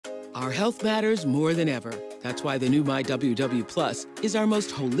Our health matters more than ever. That's why the new myWW Plus is our most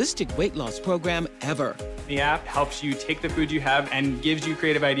holistic weight loss program ever. The app helps you take the food you have and gives you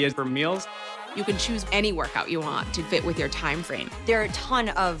creative ideas for meals. You can choose any workout you want to fit with your time frame. There are a ton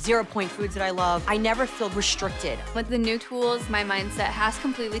of zero-point foods that I love. I never feel restricted. With the new tools, my mindset has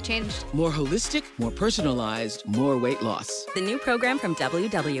completely changed. More holistic, more personalized, more weight loss. The new program from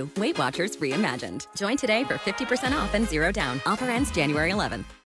WW, Weight Watchers Reimagined. Join today for 50% off and 0 down. Offer ends January 11th.